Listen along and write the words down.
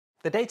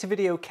The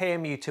Datavideo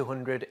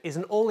KMU-200 is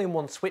an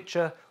all-in-one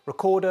switcher,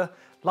 recorder,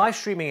 live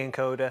streaming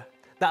encoder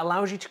that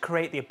allows you to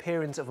create the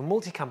appearance of a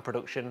multicam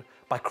production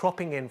by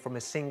cropping in from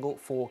a single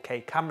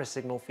 4K camera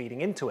signal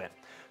feeding into it.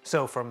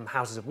 So from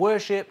houses of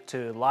worship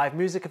to live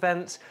music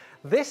events,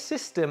 this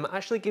system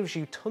actually gives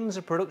you tons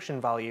of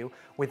production value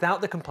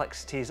without the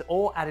complexities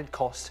or added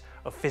cost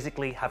of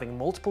physically having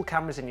multiple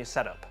cameras in your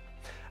setup.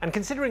 And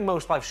considering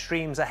most live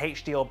streams are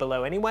HD or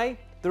below anyway,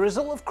 the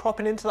result of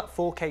cropping into that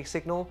 4K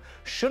signal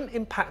shouldn't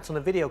impact on the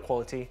video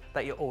quality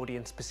that your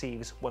audience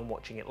perceives when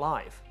watching it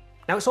live.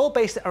 Now it's all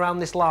based around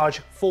this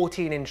large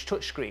 14-inch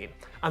touchscreen.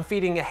 I'm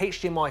feeding a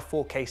HDMI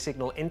 4K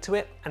signal into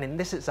it, and in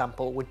this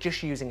example we're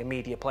just using a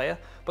media player,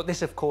 but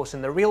this of course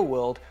in the real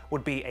world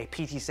would be a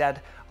PTZ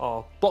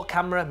or block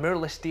camera,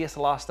 mirrorless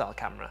DSLR style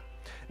camera.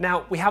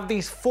 Now we have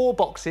these 4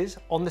 boxes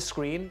on the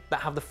screen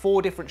that have the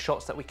 4 different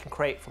shots that we can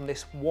create from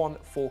this one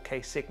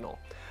 4K signal.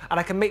 And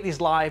I can make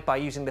these live by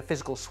using the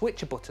physical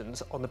switcher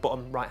buttons on the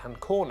bottom right hand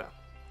corner.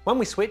 When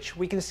we switch,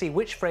 we can see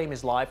which frame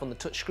is live on the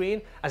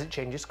touchscreen as it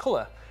changes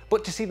colour.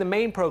 But to see the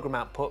main program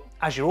output,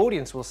 as your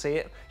audience will see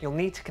it, you'll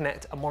need to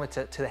connect a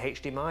monitor to the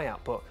HDMI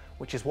output,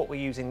 which is what we're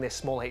using this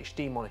small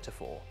HD monitor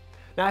for.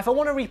 Now if I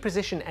want to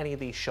reposition any of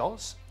these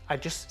shots, I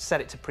just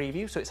set it to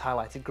preview so it's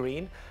highlighted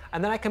green,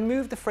 and then I can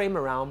move the frame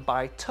around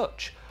by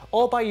touch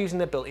or by using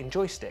the built-in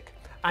joystick,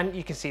 and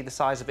you can see the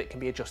size of it can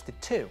be adjusted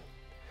too.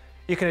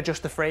 You can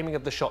adjust the framing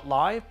of the shot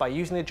live by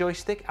using the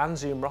joystick and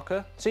zoom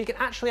rocker, so you can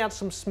actually add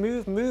some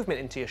smooth movement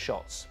into your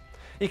shots.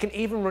 You can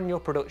even run your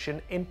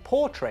production in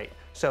portrait,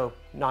 so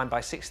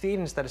 9:16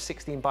 instead of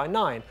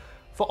 16:9,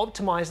 for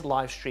optimized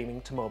live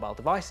streaming to mobile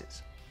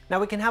devices. Now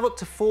we can have up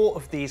to 4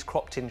 of these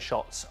cropped in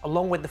shots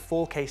along with the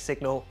 4K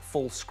signal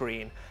full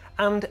screen,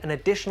 and an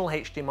additional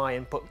HDMI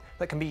input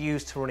that can be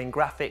used to running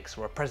graphics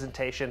or a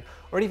presentation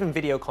or even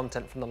video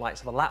content from the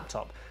likes of a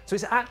laptop. So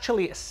it's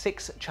actually a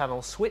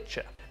 6-channel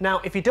switcher.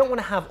 Now if you don't want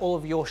to have all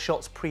of your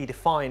shots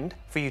predefined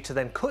for you to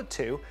then cut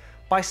to,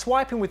 by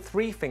swiping with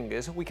 3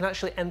 fingers we can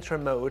actually enter a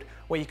mode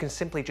where you can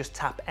simply just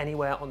tap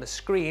anywhere on the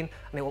screen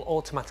and it will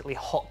automatically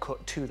hot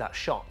cut to that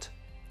shot.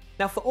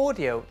 Now for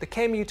audio, the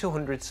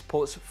KMU-200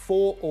 supports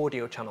 4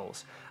 audio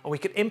channels, and we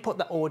could input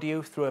that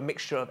audio through a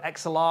mixture of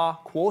XLR,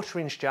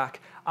 1/4-inch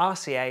jack,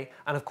 RCA,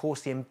 and of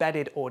course the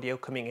embedded audio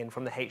coming in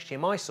from the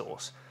HDMI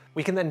source.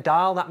 We can then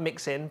dial that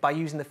mix in by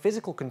using the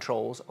physical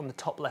controls on the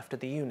top left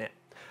of the unit.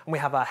 And we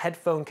have our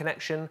headphone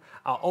connection,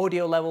 our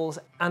audio levels,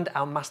 and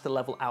our master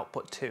level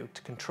output too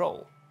to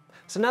control.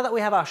 So now that we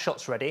have our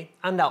shots ready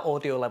and our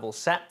audio levels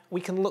set,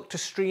 we can look to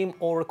stream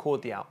or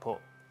record the output,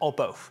 or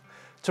both.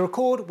 To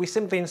record, we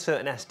simply insert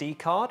an SD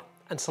card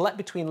and select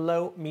between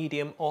low,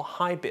 medium or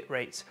high bit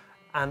rates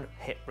and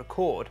hit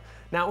record.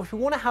 Now if we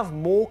want to have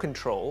more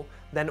control,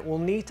 then we'll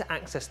need to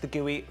access the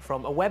GUI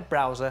from a web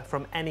browser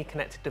from any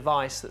connected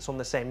device that's on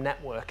the same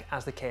network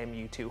as the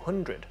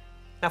KMU-200.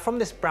 Now from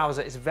this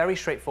browser it's very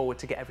straightforward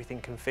to get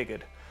everything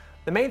configured.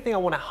 The main thing I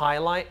want to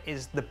highlight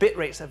is the bit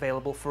rates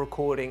available for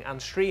recording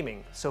and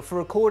streaming. So for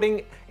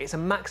recording, it's a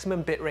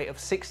maximum bit rate of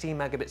 16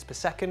 megabits per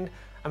second,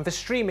 and for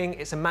streaming,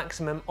 it's a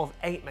maximum of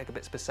 8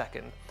 megabits per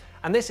second.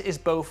 And this is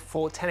both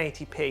for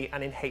 1080p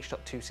and in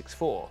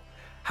H.264.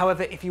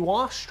 However, if you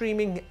are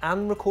streaming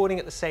and recording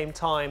at the same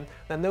time,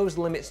 then those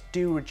limits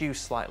do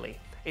reduce slightly.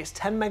 It's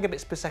 10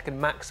 megabits per second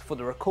max for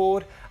the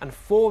record and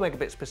 4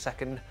 megabits per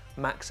second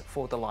max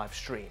for the live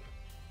stream.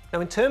 Now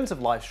in terms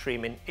of live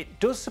streaming, it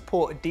does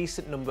support a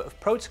decent number of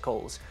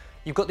protocols.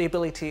 You've got the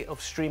ability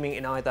of streaming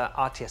in either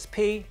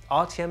RTSP,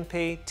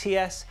 RTMP,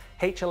 TS,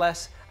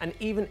 HLS, and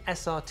even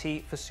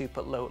SRT for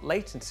super low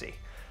latency.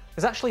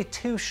 There's actually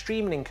 2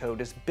 streaming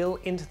encoders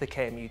built into the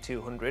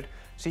KMU-200,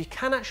 so you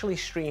can actually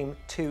stream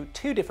to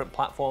 2 different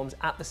platforms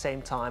at the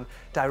same time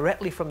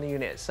directly from the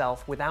unit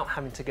itself without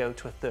having to go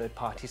to a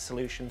third-party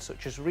solution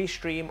such as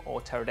Restream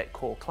or Teradek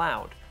Core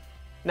Cloud.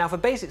 Now for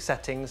basic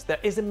settings, there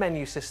is a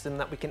menu system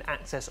that we can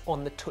access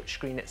on the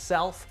touchscreen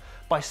itself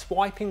by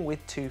swiping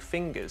with 2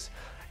 fingers.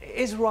 It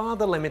is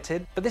rather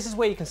limited, but this is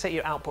where you can set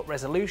your output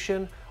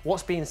resolution,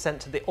 what's being sent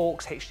to the aux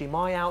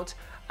HDMI out,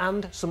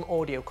 and some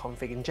audio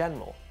config in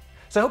general.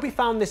 So I hope you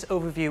found this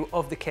overview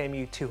of the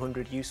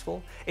KMU-200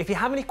 useful. If you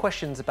have any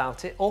questions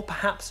about it, or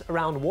perhaps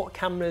around what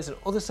cameras and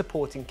other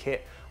supporting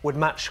kit would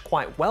match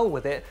quite well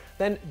with it,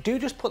 then do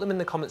just put them in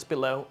the comments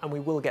below and we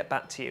will get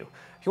back to you.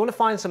 If you want to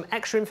find some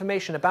extra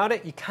information about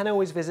it, you can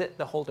always visit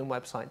the Holden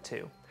website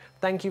too.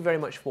 Thank you very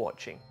much for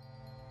watching.